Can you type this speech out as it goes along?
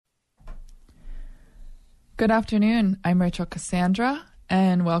Good afternoon. I'm Rachel Cassandra,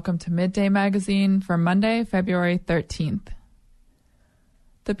 and welcome to Midday Magazine for Monday, February 13th.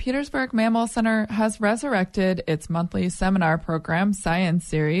 The Petersburg Mammal Center has resurrected its monthly seminar program, Science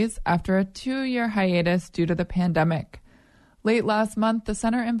Series, after a 2-year hiatus due to the pandemic. Late last month, the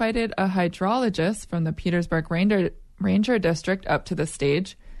center invited a hydrologist from the Petersburg Ranger District up to the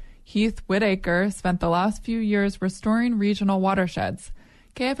stage. Heath Whitacre spent the last few years restoring regional watersheds.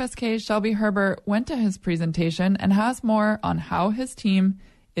 KFSK's Shelby Herbert went to his presentation and has more on how his team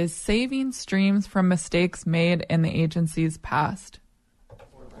is saving streams from mistakes made in the agency's past.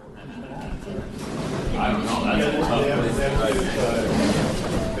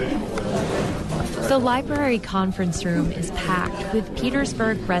 The library conference room is packed with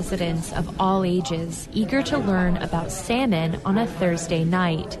Petersburg residents of all ages eager to learn about salmon on a Thursday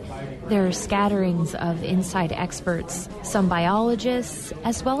night. There are scatterings of inside experts, some biologists,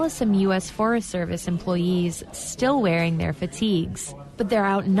 as well as some U.S. Forest Service employees still wearing their fatigues. But they're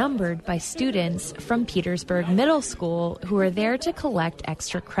outnumbered by students from Petersburg Middle School who are there to collect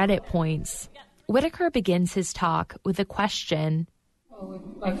extra credit points. Whitacre begins his talk with a question.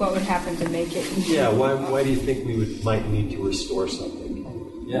 Like what would happen to make it easier? Yeah, why do you think we might need to restore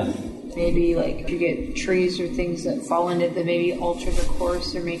something? Yeah. Maybe like if you get trees or things that fall in it that maybe alter the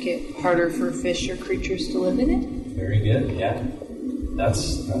course or make it harder for fish or creatures to live in it? Very good, yeah.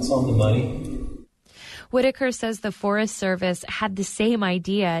 That's on the money. Whitacre says the Forest Service had the same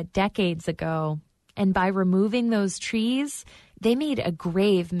idea decades ago. And by removing those trees, they made a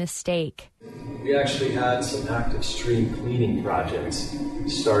grave mistake. We actually had some active stream cleaning projects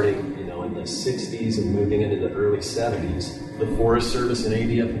starting, in the 60s and moving into the early 70s. The Forest Service and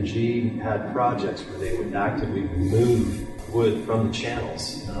ADF&G had projects where they would actively remove wood from the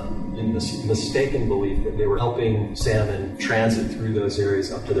channels in this mistaken belief that they were helping salmon transit through those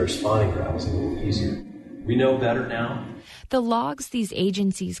areas up to their spawning grounds a little easier. We know better now. The logs these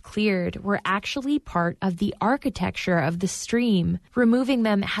agencies cleared were actually part of the architecture of the stream. Removing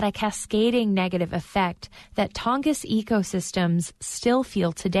them had a cascading negative effect that Tongass ecosystems still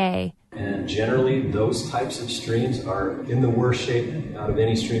feel today. And generally, those types of streams are in the worst shape out of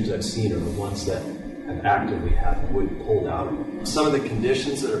any streams I've seen are the ones that have actively had wood pulled out of them. Some of the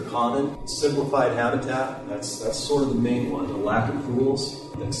conditions that are common, simplified habitat, that's sort of the main one. The lack of pools,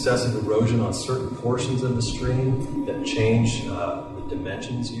 excessive erosion on certain portions of the stream that change the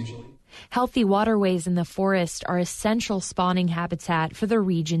dimensions usually. Healthy waterways in the forest are essential spawning habitat for the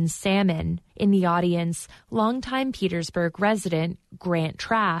region's salmon. In the audience, longtime Petersburg resident Grant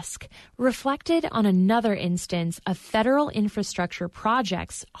Trask reflected on another instance of federal infrastructure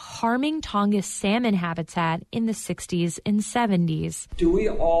projects harming Tongass salmon habitat in the 60s and 70s. Do we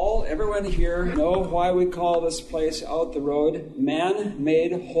all, everyone here, know why we call this place out the road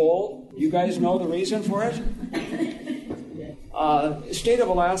man-made hole? You guys know the reason for it? The state of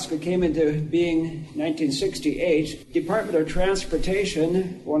Alaska came into being 1968. Department of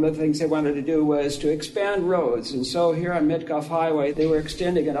Transportation, one of the things they wanted to do was to expand roads. And so here on Mitkoff Highway, they were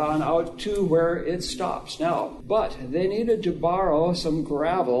extending it on out to where it stops now. But they needed to borrow some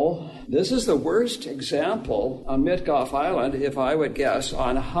gravel. This is the worst example on Mitkoff Island, if I would guess,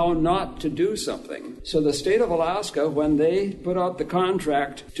 on how not to do something. So the state of Alaska, when they put out the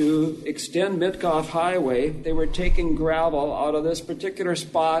contract to extend Mitkoff Highway, they were taking gravel out of this particular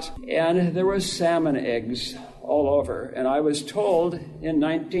spot, and there was salmon eggs all over. And I was told in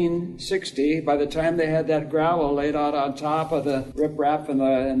 1960, by the time they had that gravel laid out on top of the riprap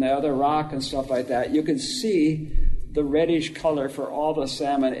and the other rock and stuff like that, you could see the reddish color for all the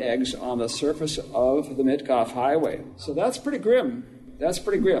salmon eggs on the surface of the Mitkoff Highway. So that's pretty grim.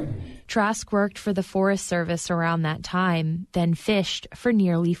 Trask worked for the Forest Service around that time, then fished for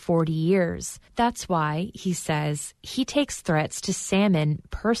nearly 40 years. That's why, he says, he takes threats to salmon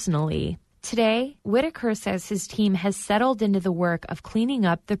personally. Today, Whitacre says his team has settled into the work of cleaning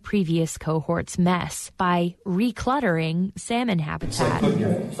up the previous cohort's mess by recluttering salmon habitat. It's like putting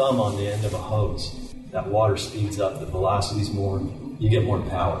your thumb on the end of a hose. That water speeds up, the velocity's more, you get more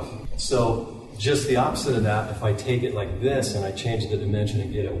power. So just the opposite of that, if I take it like this and I change the dimension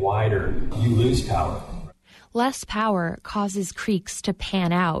and get it wider, you lose power. Less power causes creeks to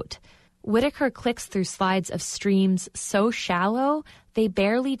pan out. Whitacre clicks through slides of streams so shallow they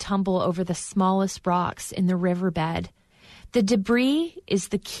barely tumble over the smallest rocks in the riverbed. The debris is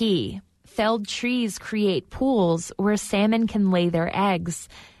the key. Felled trees create pools where salmon can lay their eggs.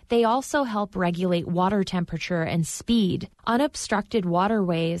 They also help regulate water temperature and speed. Unobstructed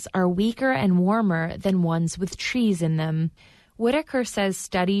waterways are weaker and warmer than ones with trees in them. Whitacre says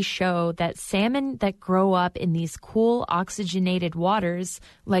studies show that salmon that grow up in these cool, oxygenated waters,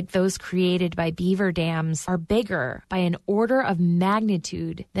 like those created by beaver dams, are bigger by an order of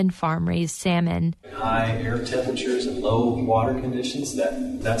magnitude than farm-raised salmon. High air temperatures and low water conditions,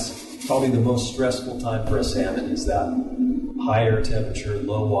 that's probably the most stressful time for a salmon, is that high air temperature,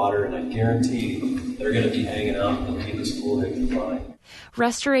 low water, and I guarantee they're going to be hanging out in the deepest pool they can find.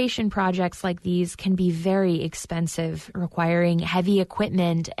 Restoration projects like these can be very expensive, requiring heavy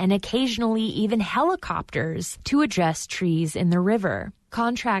equipment and occasionally even helicopters to address trees in the river.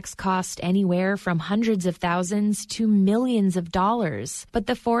 Contracts cost anywhere from hundreds of thousands to millions of dollars, but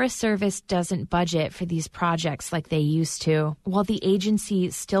the Forest Service doesn't budget for these projects like they used to. While the agency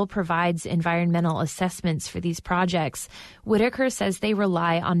still provides environmental assessments for these projects, Whitacre says they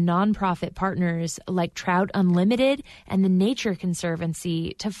rely on nonprofit partners like Trout Unlimited and the Nature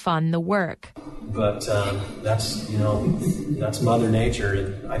Conservancy to fund the work. But that's Mother Nature,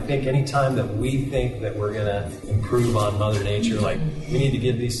 and I think any time that we think that we're going to improve on Mother Nature, like we need to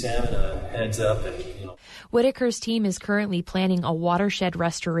give these salmon a heads up. And Whitacre's team is currently planning a watershed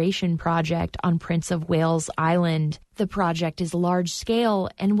restoration project on Prince of Wales Island. The project is large-scale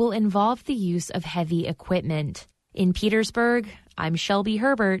and will involve the use of heavy equipment. In Petersburg, I'm Shelby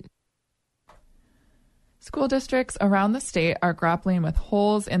Herbert. School districts around the state are grappling with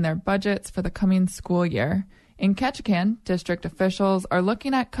holes in their budgets for the coming school year. In Ketchikan, district officials are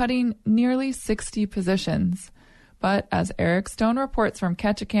looking at cutting nearly 60 positions. But as Eric Stone reports from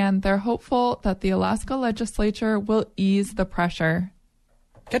Ketchikan, they're hopeful that the Alaska Legislature will ease the pressure.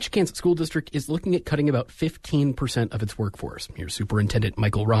 Ketchikan's school district is looking at cutting about 15% of its workforce. Here's Superintendent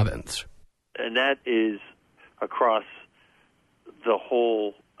Michael Robbins. And that is across the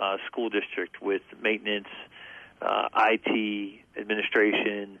whole school district with maintenance, IT,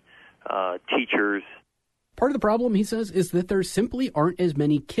 administration, teachers. Part of the problem, he says, is that there simply aren't as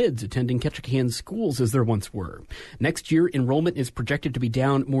many kids attending Ketchikan schools as there once were. Next year, enrollment is projected to be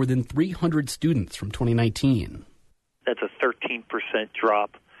down more than 300 students from 2019. That's a 13%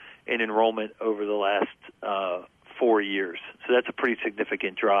 drop in enrollment over the last 4 years. So that's a pretty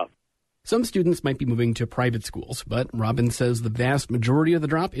significant drop. Some students might be moving to private schools, but Robbins says the vast majority of the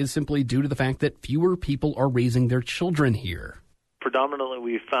drop is simply due to the fact that fewer people are raising their children here. Predominantly,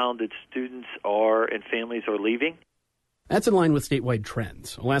 we've found that students and families are leaving. That's in line with statewide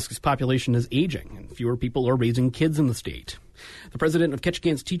trends. Alaska's population is aging, and fewer people are raising kids in the state. The president of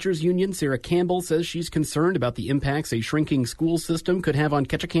Ketchikan's Teachers Union, Sarah Campbell, says she's concerned about the impacts a shrinking school system could have on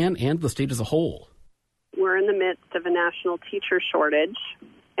Ketchikan and the state as a whole. We're in the midst of a national teacher shortage,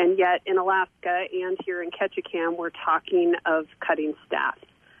 and yet in Alaska and here in Ketchikan, we're talking of cutting staff.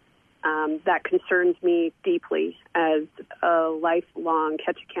 That concerns me deeply as a lifelong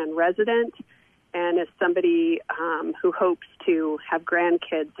Ketchikan resident and as somebody who hopes to have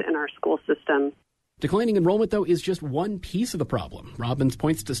grandkids in our school system. Declining enrollment, though, is just one piece of the problem. Robbins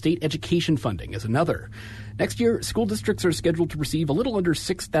points to state education funding as another. Next year, school districts are scheduled to receive a little under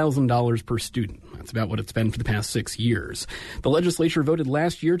 $6,000 per student. That's about what it's been for the past 6 years. The legislature voted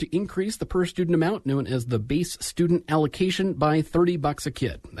last year to increase the per-student amount known as the base student allocation by $30 a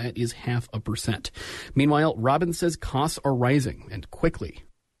kid. That is 0.5%. Meanwhile, Robbins says costs are rising, and quickly.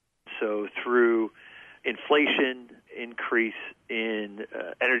 So through inflation, increase in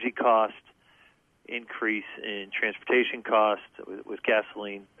energy costs, increase in transportation costs with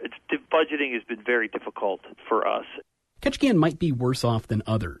gasoline. Budgeting has been very difficult for us. Ketchikan might be worse off than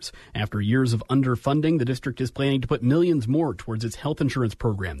others. After years of underfunding, the district is planning to put millions more towards its health insurance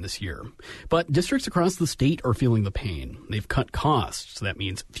program this year. But districts across the state are feeling the pain. They've cut costs, so that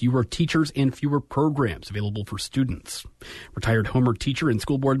means fewer teachers and fewer programs available for students. Retired Homer teacher and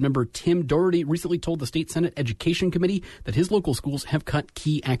school board member Tim Doherty recently told the State Senate Education Committee that his local schools have cut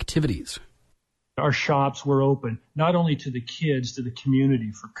key activities. Our shops were open, not only to the kids, to the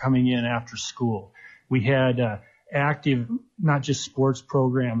community for coming in after school. We had active, not just sports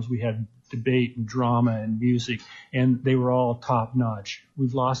programs, we had debate and drama and music, and they were all top notch.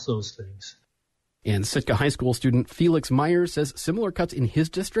 We've lost those things. And Sitka High School student Felix Myers says similar cuts in his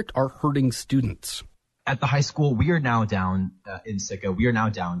district are hurting students. At the high school, we are now down in Sitka, we are now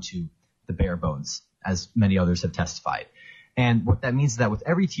down to the bare bones, as many others have testified. And what that means is that with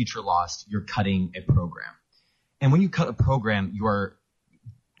every teacher lost, you're cutting a program. And when you cut a program, you are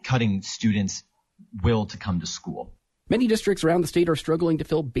cutting students' will to come to school. Many districts around the state are struggling to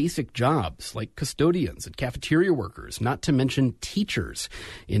fill basic jobs like custodians and cafeteria workers, not to mention teachers.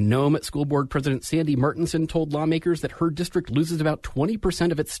 In Nome, School Board President Sandy Martinson told lawmakers that her district loses about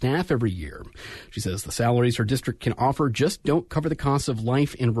 20% of its staff every year. She says the salaries her district can offer just don't cover the costs of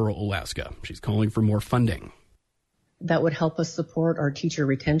life in rural Alaska. She's calling for more funding. that would help us support our teacher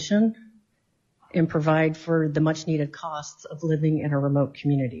retention and provide for the much needed costs of living in a remote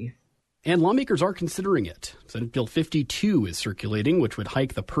community. And lawmakers are considering it. Senate Bill 52 is circulating, which would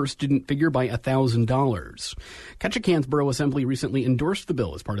hike the per-student figure by $1,000. Ketchikan's Borough Assembly recently endorsed the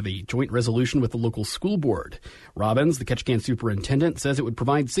bill as part of a joint resolution with the local school board. Robbins, the Ketchikan superintendent, says it would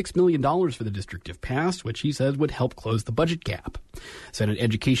provide $6 million for the district if passed, which he says would help close the budget gap. Senate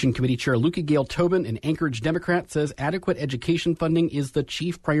Education Committee Chair Luca Gale Tobin, an Anchorage Democrat, says adequate education funding is the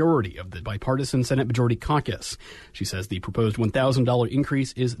chief priority of the bipartisan Senate Majority Caucus. She says the proposed $1,000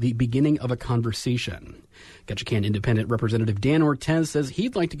 increase is the beginning of a conversation. Ketchikan Independent Representative Dan Ortez says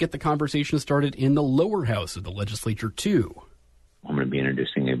he'd like to get the conversation started in the lower house of the legislature, too. I'm going to be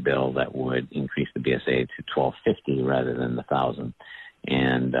introducing a bill that would increase the BSA to $1,250 rather than the $1,000.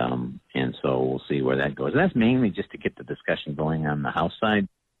 And so we'll see where that goes. And that's mainly just to get the discussion going on the House side.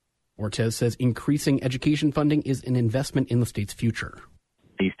 Ortez says increasing education funding is an investment in the state's future.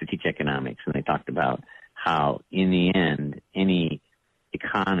 I used to teach economics, and they talked about how, in the end, any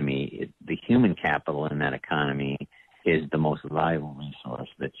economy, the human capital in that economy is the most valuable resource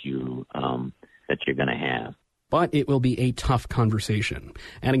that you're going to have. But it will be a tough conversation.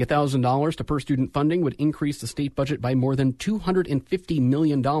 Adding $1,000 to per-student funding would increase the state budget by more than $250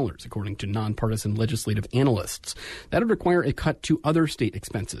 million, according to nonpartisan legislative analysts. That would require a cut to other state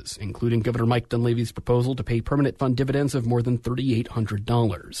expenses, including Governor Mike Dunleavy's proposal to pay permanent fund dividends of more than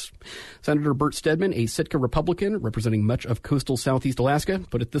 $3,800. Senator Bert Stedman, a Sitka Republican representing much of coastal southeast Alaska,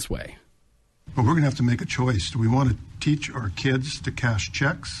 put it this way. But we're going to have to make a choice. Do we want to teach our kids to cash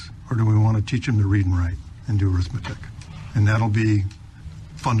checks, or do we want to teach them to read and write and do arithmetic? And that'll be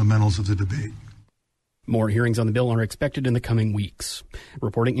fundamentals of the debate. More hearings on the bill are expected in the coming weeks.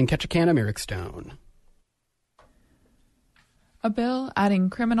 Reporting in Ketchikan, I'm Eric Stone. A bill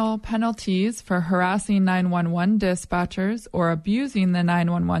adding criminal penalties for harassing 911 dispatchers or abusing the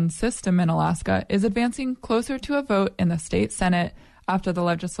 911 system in Alaska is advancing closer to a vote in the state Senate after the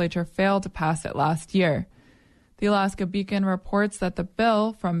legislature failed to pass it last year. The Alaska Beacon reports that the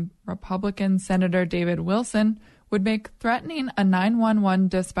bill from Republican Senator David Wilson would make threatening a 911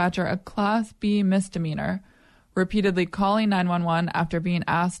 dispatcher a Class B misdemeanor. Repeatedly calling 911 after being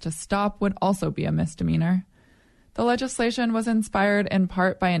asked to stop would also be a misdemeanor. The legislation was inspired in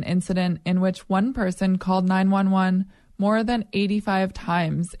part by an incident in which one person called 911 more than 85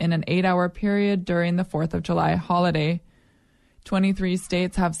 times in an 8-hour period during the 4th of July holiday. 23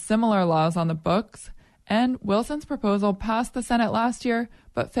 states have similar laws on the books, and Wilson's proposal passed the Senate last year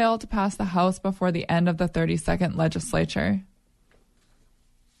but failed to pass the House before the end of the 32nd legislature.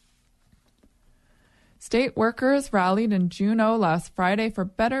 State workers rallied in Juneau last Friday for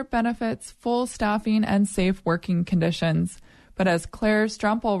better benefits, full staffing, and safe working conditions. But as Claire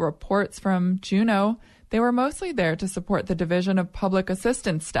Strumpel reports from Juneau, they were mostly there to support the Division of Public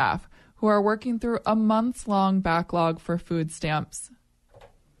Assistance staff, who are working through a months-long backlog for food stamps.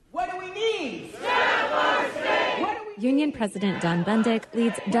 What do we need? Union President Don Bendick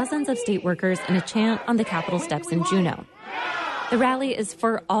leads dozens of state workers in a chant on the Capitol steps in Juneau. The rally is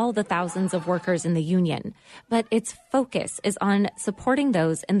for all the thousands of workers in the union, but its focus is on supporting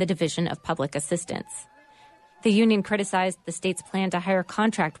those in the Division of Public Assistance. The union criticized the state's plan to hire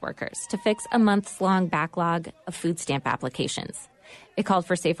contract workers to fix a months-long backlog of food stamp applications. It called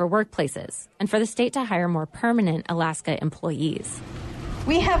for safer workplaces and for the state to hire more permanent Alaska employees.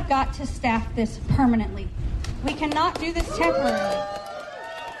 We have got to staff this permanently. We cannot do this temporarily.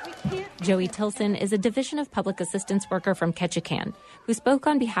 Joey Tilson is a Division of Public Assistance worker from Ketchikan who spoke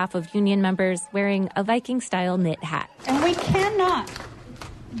on behalf of union members wearing a Viking-style knit hat. And we cannot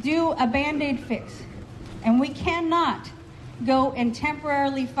do a Band-Aid fix. And we cannot go and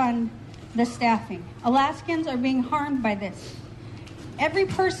temporarily fund the staffing. Alaskans are being harmed by this. Every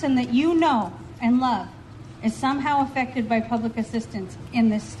person that you know and love is somehow affected by public assistance in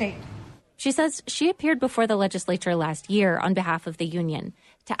this state. She says she appeared before the legislature last year on behalf of the union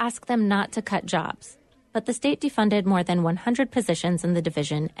to ask them not to cut jobs. But the state defunded more than 100 positions in the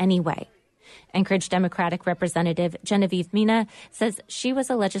division anyway. Anchorage Democratic Representative Genevieve Mina says she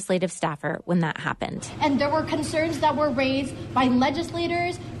was a legislative staffer when that happened. And there were concerns that were raised by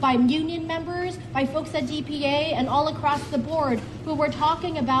legislators, by union members, by folks at DPA, and all across the board who were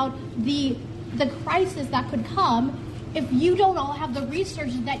talking about the crisis that could come if you don't all have the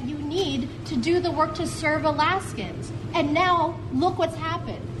resources that you need to do the work to serve Alaskans. And now, look what's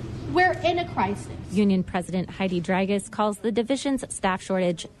happened. We're in a crisis. Union President Heidi Dragas calls the division's staff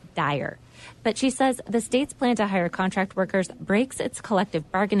shortage dire. But she says the state's plan to hire contract workers breaks its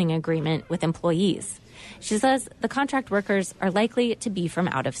collective bargaining agreement with employees. She says the contract workers are likely to be from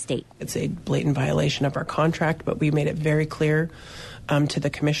out of state. It's a blatant violation of our contract, but we made it very clear to the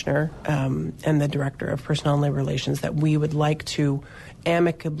commissioner and the director of personnel and labor relations that we would like to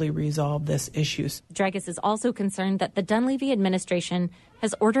amicably resolve this issue. Dragus is also concerned that the Dunleavy administration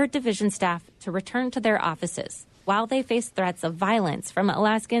has ordered division staff to return to their offices while they face threats of violence from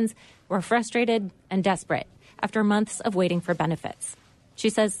Alaskans who are frustrated and desperate after months of waiting for benefits. She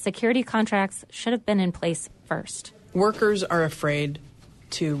says security contracts should have been in place first. Workers are afraid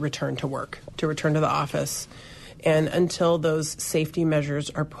to return to work, to return to the office. And until those safety measures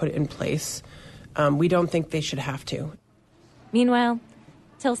are put in place, we don't think they should have to. Meanwhile,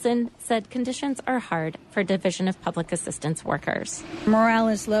 Tilson said conditions are hard for Division of Public Assistance workers. Morale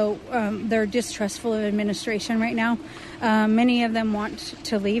is low. They're distrustful of administration right now. Many of them want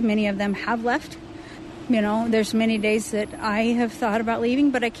to leave. Many of them have left. You know, there's many days that I have thought about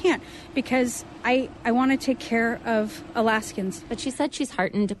leaving, but I can't because I want to take care of Alaskans. But she said she's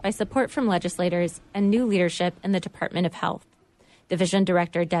heartened by support from legislators and new leadership in the Department of Health. Division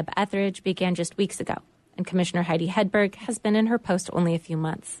Director Deb Etheridge began just weeks ago, and Commissioner Heidi Hedberg has been in her post only a few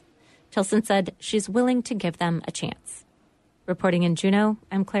months. Tilson said she's willing to give them a chance. Reporting in Juneau,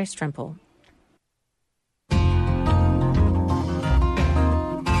 I'm Claire Strimple.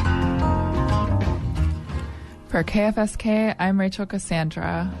 For KFSK, I'm Rachel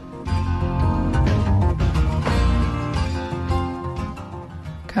Cassandra.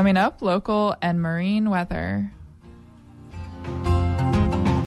 Coming up, local and marine weather.